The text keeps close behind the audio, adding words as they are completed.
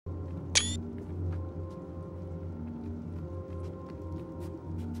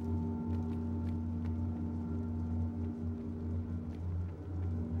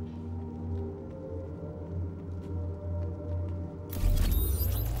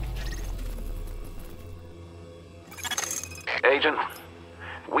Agent,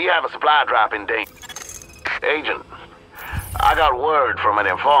 we have a supply drop in danger. Agent, I got word from an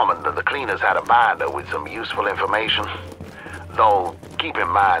informant that the cleaners had a binder with some useful information. Though, keep in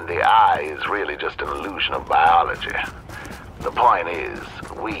mind the eye is really just an illusion of biology. The point is,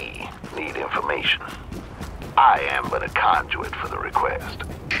 we need information. I am but a conduit for the request.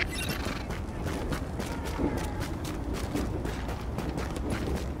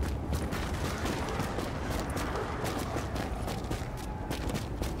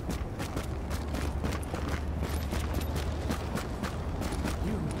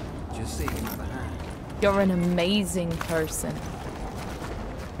 You're an amazing person.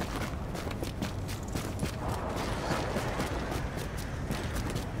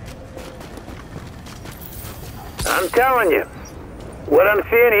 I'm telling you, what I'm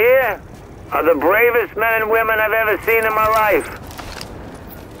seeing here are the bravest men and women I've ever seen in my life.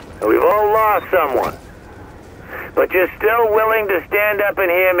 And we've all lost someone. But you're still willing to stand up and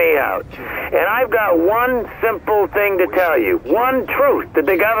hear me out. And I've got one simple thing to tell you. One truth that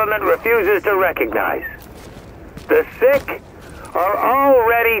the government refuses to recognize. The sick are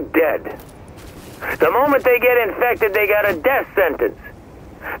already dead. The moment they get infected, they got a death sentence.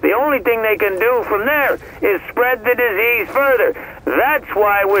 The only thing they can do from there is spread the disease further. That's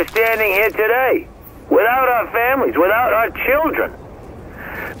why we're standing here today. Without our families, without our children.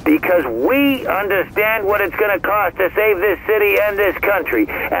 Because we understand what it's going to cost to save this city and this country,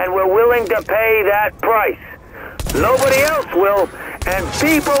 and we're willing to pay that price. Nobody else will, and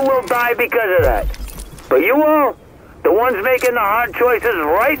people will die because of that. But you all, the ones making the hard choices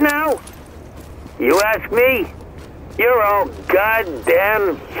right now, you ask me, you're all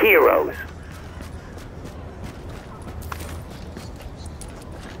goddamn heroes.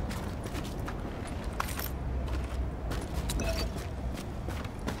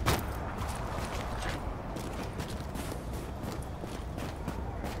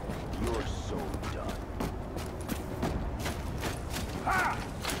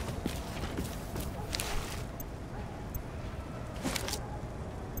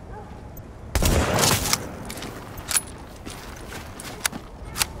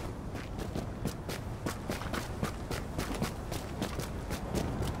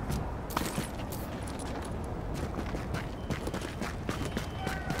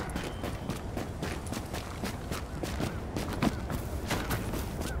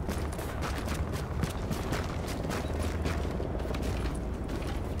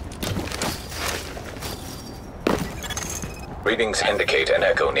 Readings indicate an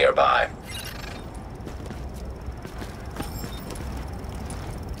echo nearby.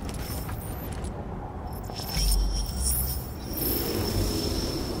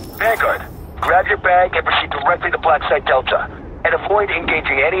 Vanguard, grab your bag and proceed directly to Black Site Delta. And avoid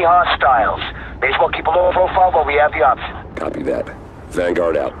engaging any hostiles. May as well keep a low profile while we have the option. Copy that.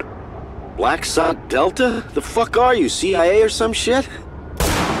 Vanguard out. Black Site Delta? The fuck are you, CIA or some shit?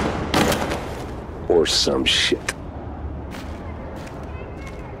 Or some shit.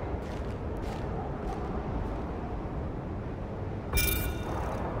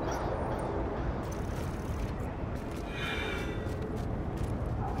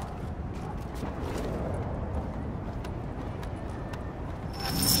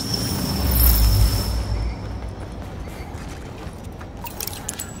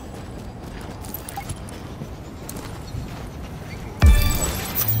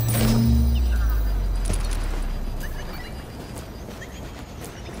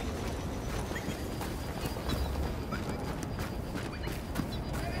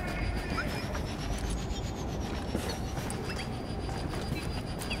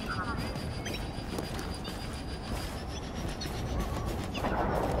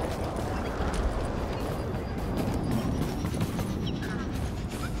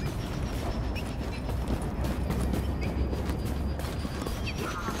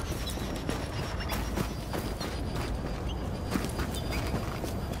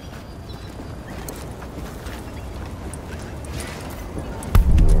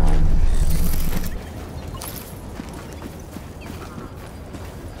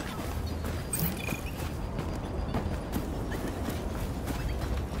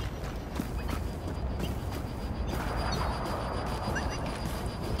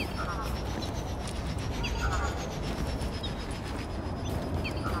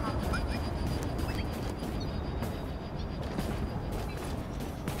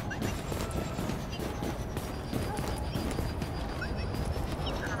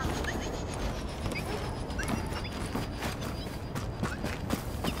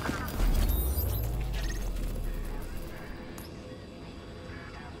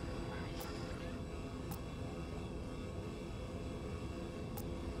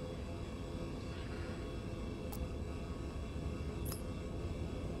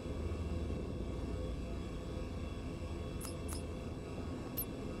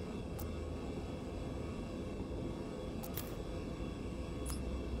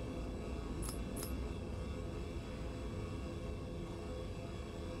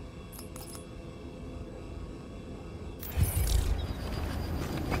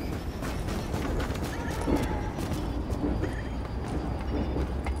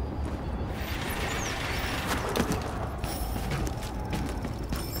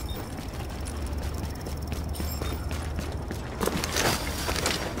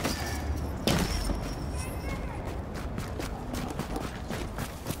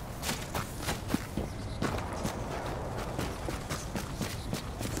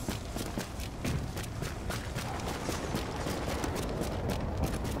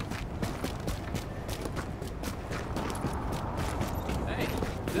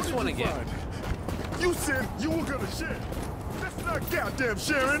 this one again. You said you were gonna share. That's not goddamn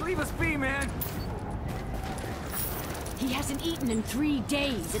sharing. Just leave us be, man. He hasn't eaten in 3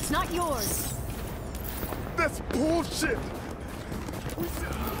 days. It's not yours. That's bullshit.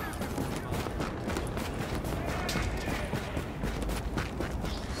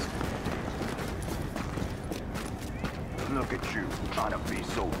 Look at you, trying to be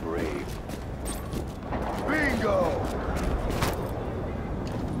so brave. Bingo!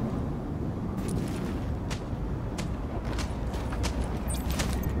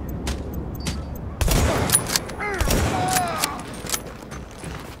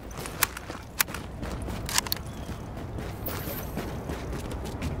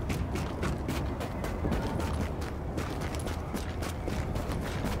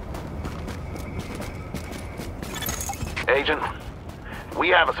 Agent, we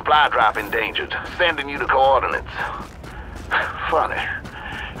have a supply drop endangered. Sending you the coordinates. Funny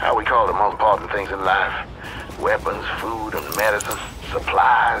how we call the most important things in life weapons, food, and medicine,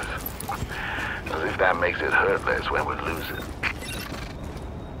 supplies. As if that makes it hurt less when we lose it.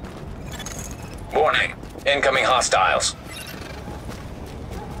 Warning. Incoming hostiles.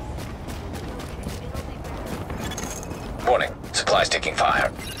 Warning. Supplies taking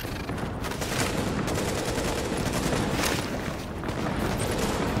fire.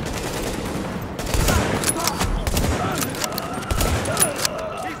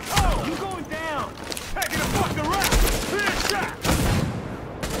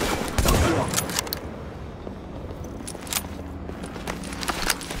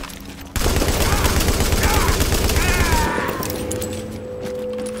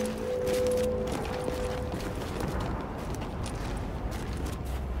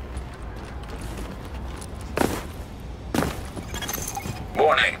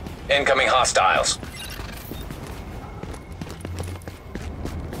 Warning. Incoming hostiles.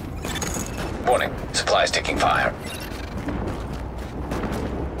 Warning. Supplies taking fire.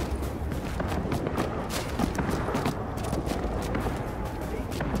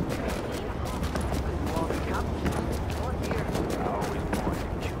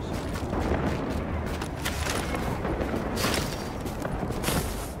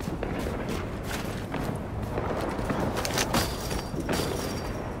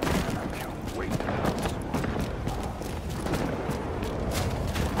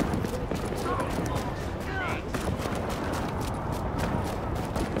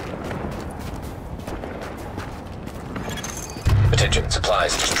 Attention,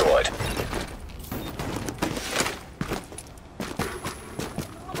 supplies destroyed.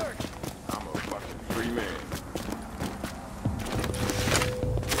 I'm a fucking free man.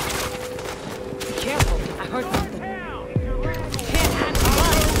 Be careful. I heard something. Can't handle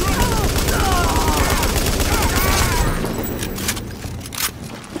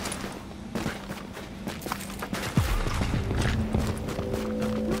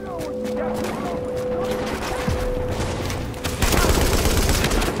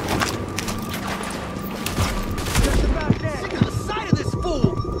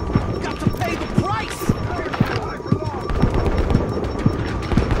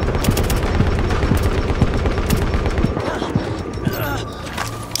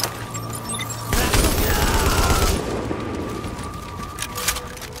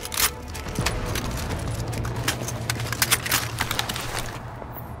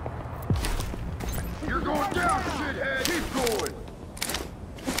You're going down, shithead. Keep going.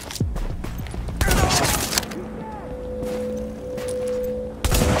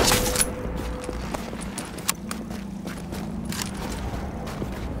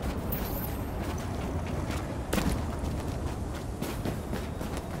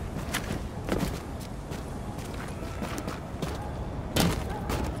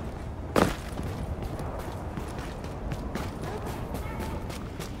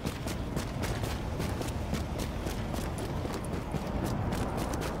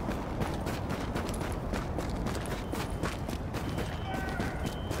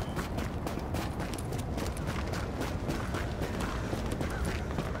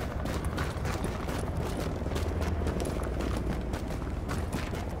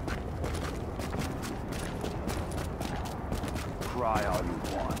 Cry all you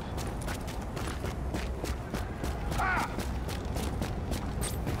want.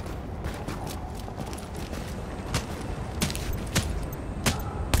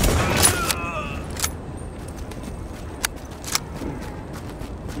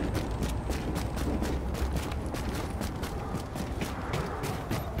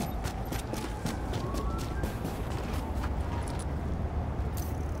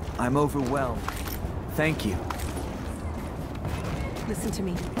 I'm overwhelmed. Thank you. Listen to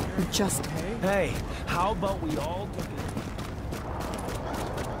me. We just... Hey, how about we all take it?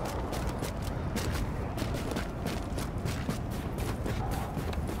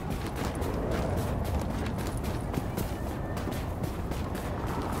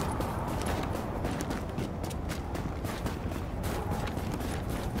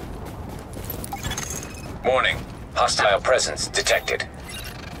 Warning. Hostile presence detected.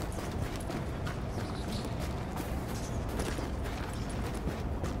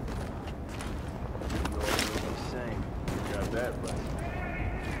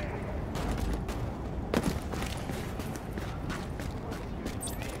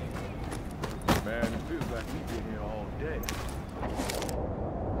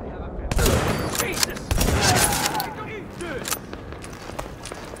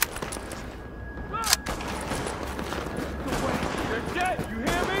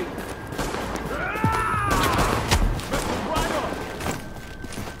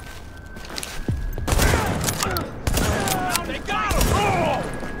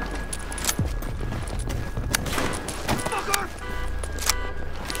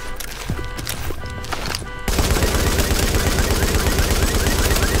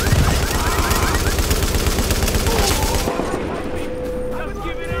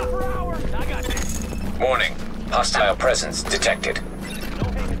 Warning. Hostile presence detected. No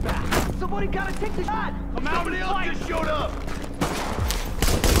hanging back. Somebody gotta take the shot! Come out! Somebody else just showed up!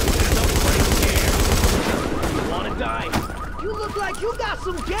 You wanna die? You look like you got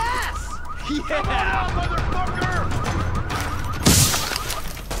some gas! Yeah! Come on out, motherfucker!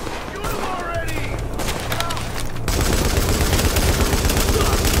 Shoot him already!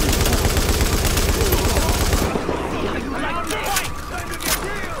 How you like this? Time to get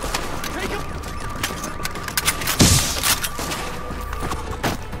real! Take him!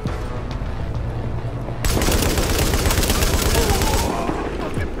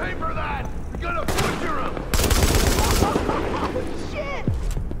 Paper that! You're gonna butcher him! Shit!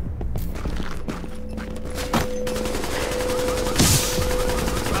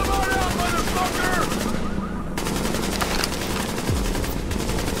 Come on out, motherfucker!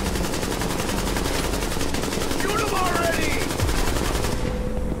 Shoot him already!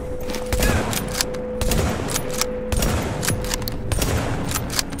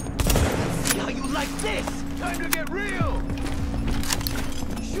 See how you like this? Time to get real!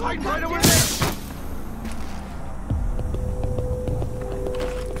 Right over there!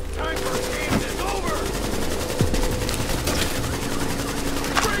 Time for a game that's over!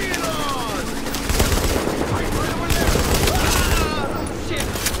 Bring it on! Right over there! Ah! Shit!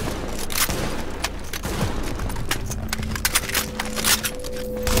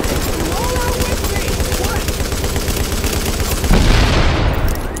 Roll out with me! What?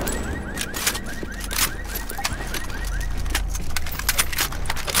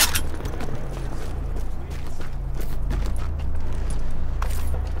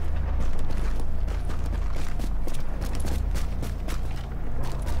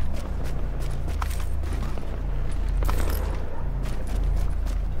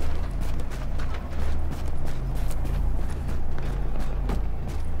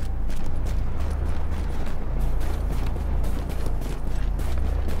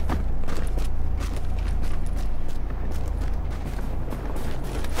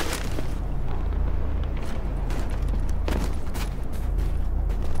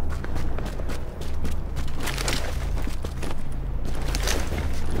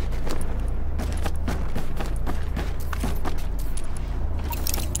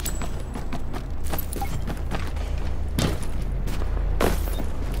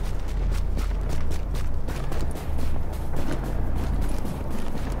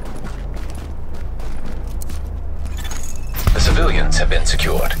 Civilians have been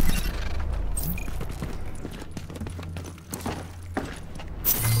secured.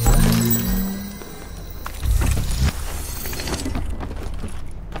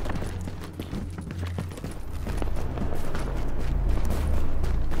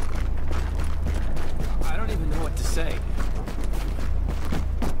 I don't even know what to say.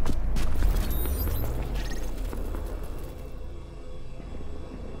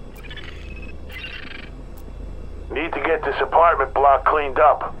 Need to get this apartment block cleaned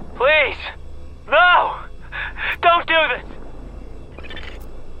up. Please! No! Don't do this!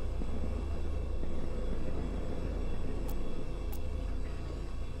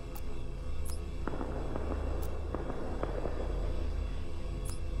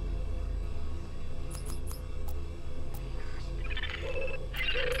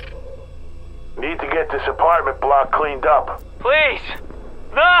 Need to get this apartment block cleaned up. Please!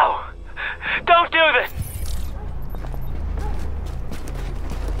 No! Don't do this!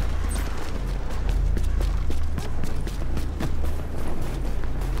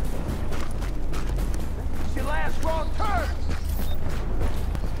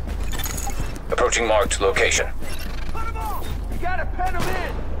 approaching marked location. Put him off! You gotta pen him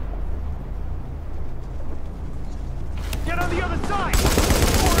in! Get on the other side!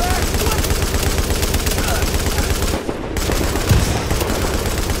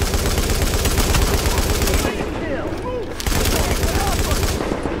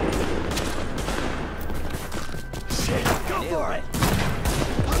 Shit, go for it!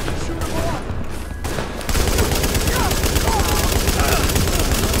 Shoot him off!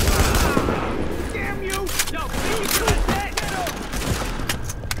 Damn you! No, please, you're dead! Get him!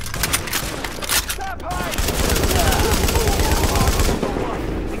 Stop high!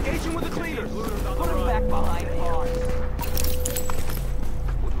 Engaging with the cleaners! Put him back behind bars!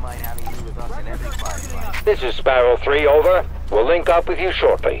 Wouldn't mind having you with us in every firefight. This is Sparrow 3, over. We'll link up with you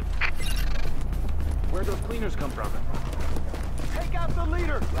shortly. Where'd those cleaners come from? Take out the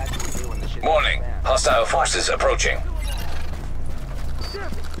leader! Warning. Hostile forces approaching.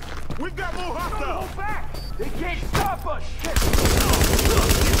 We've got more hostiles! Go back! They can't stop us! Shit!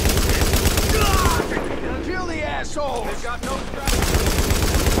 Kill the assholes! They've got no strategy!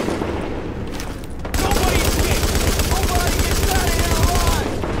 Nobody escapes! Nobody gets out of here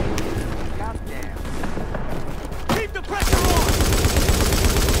alive! Goddamn. Keep the pressure on!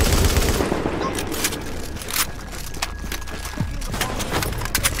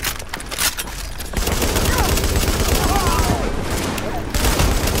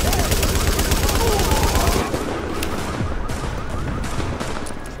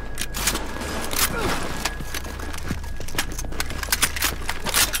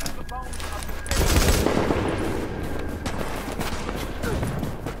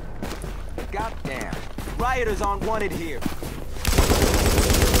 Goddamn. Rioters aren't wanted here.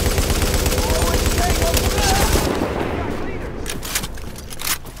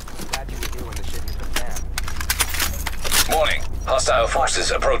 Warning. Hostile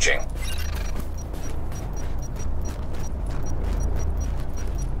forces approaching.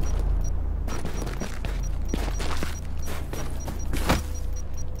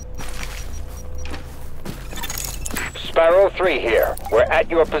 Sparrow 3 here. We're at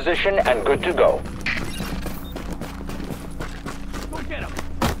your position and good to go. Go get him!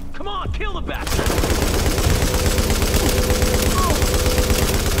 Come on, kill the bastard!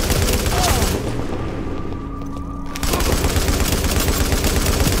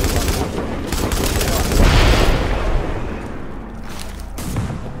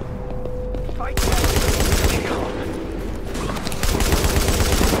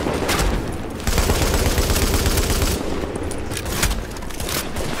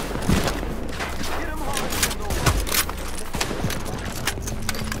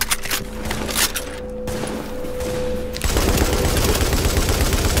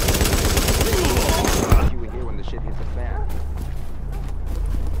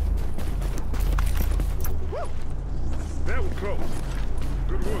 That was close.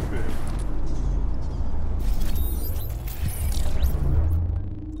 Good work there.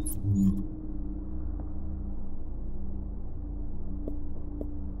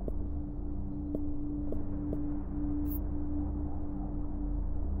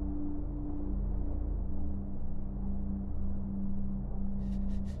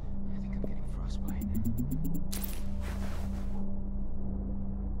 I think I'm getting frostbite.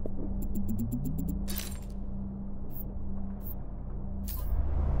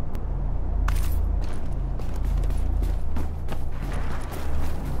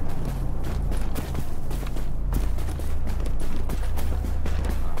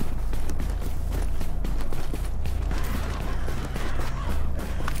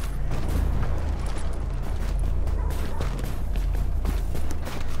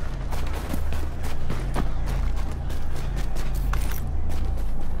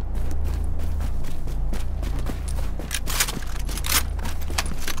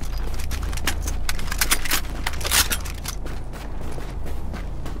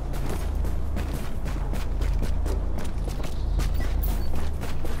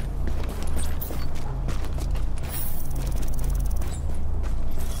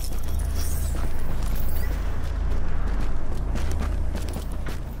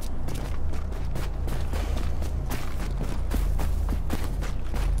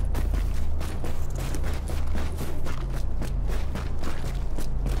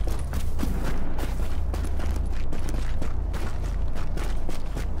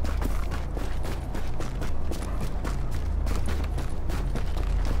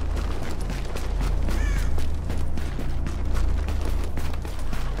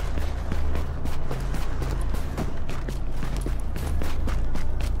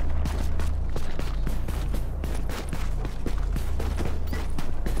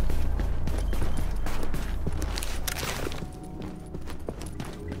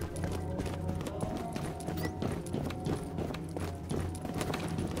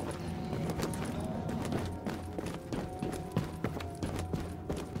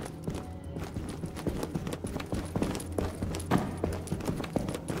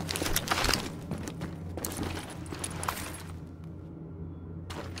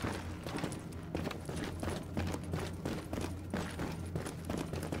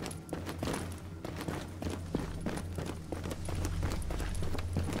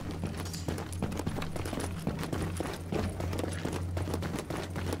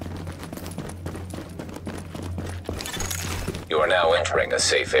 are now entering a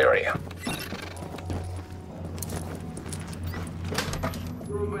safe area.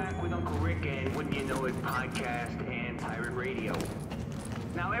 We're back with Uncle Rick and Wouldn't You Know It podcast and pirate radio.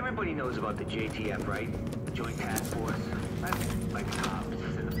 Now everybody knows about the JTF, right? The Joint Task Force. That's like the cops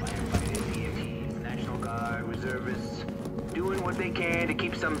and the firefighters, EMTs, National Guard, reservists, doing what they can to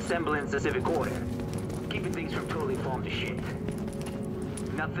keep some semblance of civic order. Keeping things from totally falling to shit.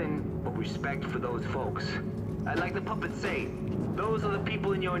 Nothing but respect for those folks. Like the puppets say, those are the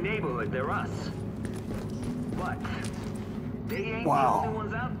people in your neighborhood, they're us. But they ain't the only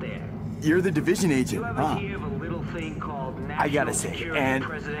ones out there. You're the division agent, huh? Hear of a little thing called I gotta say, and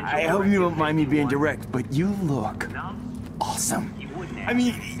I hope you don't mind me being direct, but you look awesome. I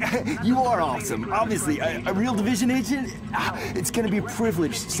mean, you are awesome. Obviously, a real division agent, it's gonna be a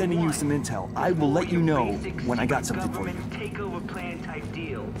privilege sending you some intel. I will let you know when I got something for you. Takeover plan type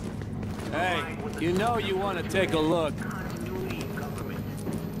deal. Hey, you know you want to take a look.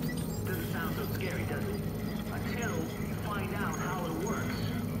 Doesn't sound so scary, does it? Until you find out how it works.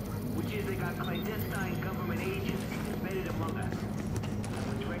 Which is they got clandestine government agents embedded among us.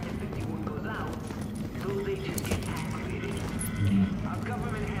 When Directive 51 goes out, those agents get activated. Our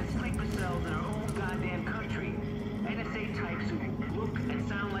government has sleeper cells in our own goddamn country. NSA types who look and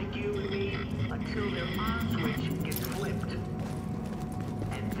sound like you and me until their on switch gets flipped.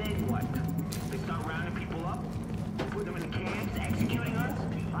 And then what? They start rounding people up? Put them in camps, executing us?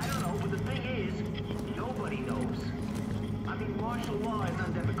 I don't know, but the thing is, nobody knows. I mean, martial law is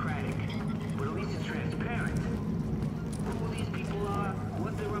undemocratic, but at least it's transparent. Who these people are,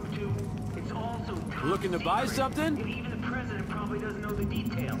 what they're up to, it's all so top Looking to buy secret. something? And even the president probably doesn't know the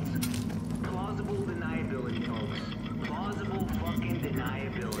details. Plausible deniability, folks. Plausible fucking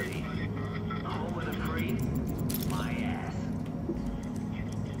deniability. A home of the free? My ass.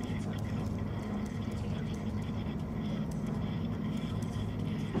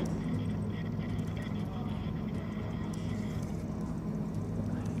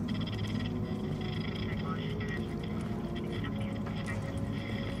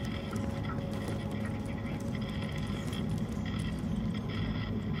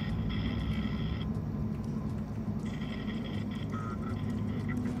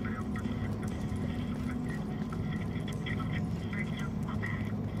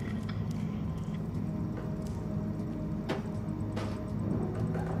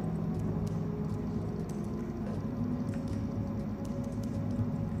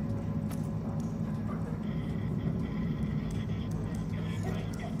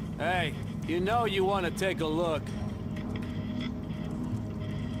 Hey, you know you want to take a look.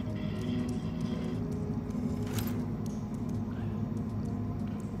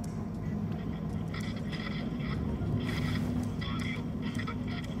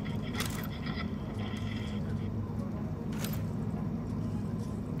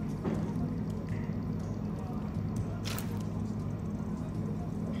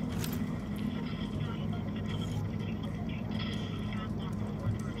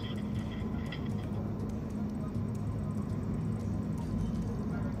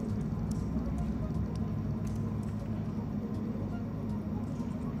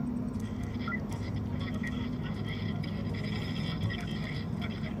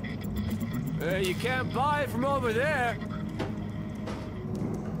 Hey, you can't buy it from over there.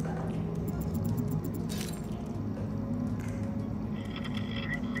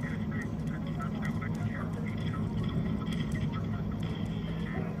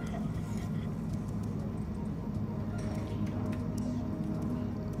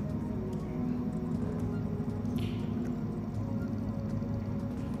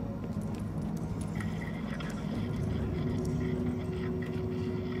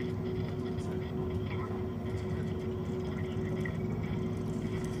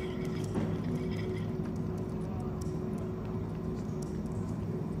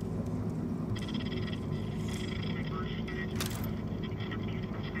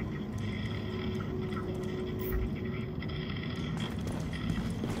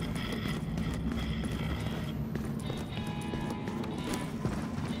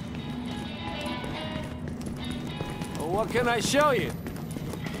 What can I show you?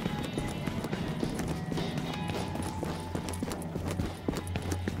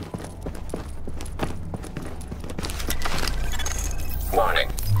 Warning.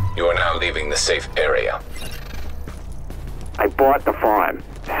 You are now leaving the safe area. I bought the farm.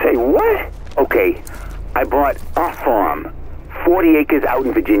 Say what? Okay, I bought a farm. 40 acres out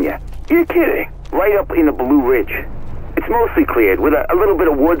in Virginia. You're kidding. Right up in the Blue Ridge. It's mostly cleared with a little bit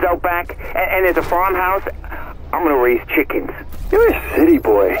of woods out back, and there's a farmhouse. I'm gonna raise chickens. You're a city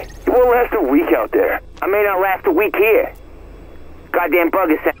boy. You won't last a week out there. I may not last a week here. Goddamn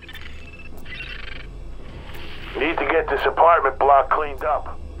bug is set. Need to get this apartment block cleaned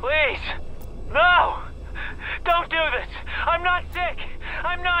up. Please! No! Don't do this! I'm not sick!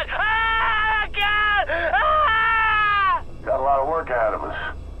 I'm not... Ah! God! Ah! Got a lot of work ahead of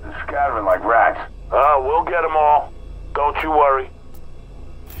us. They're scattering like rats. We'll get them all. Don't you worry.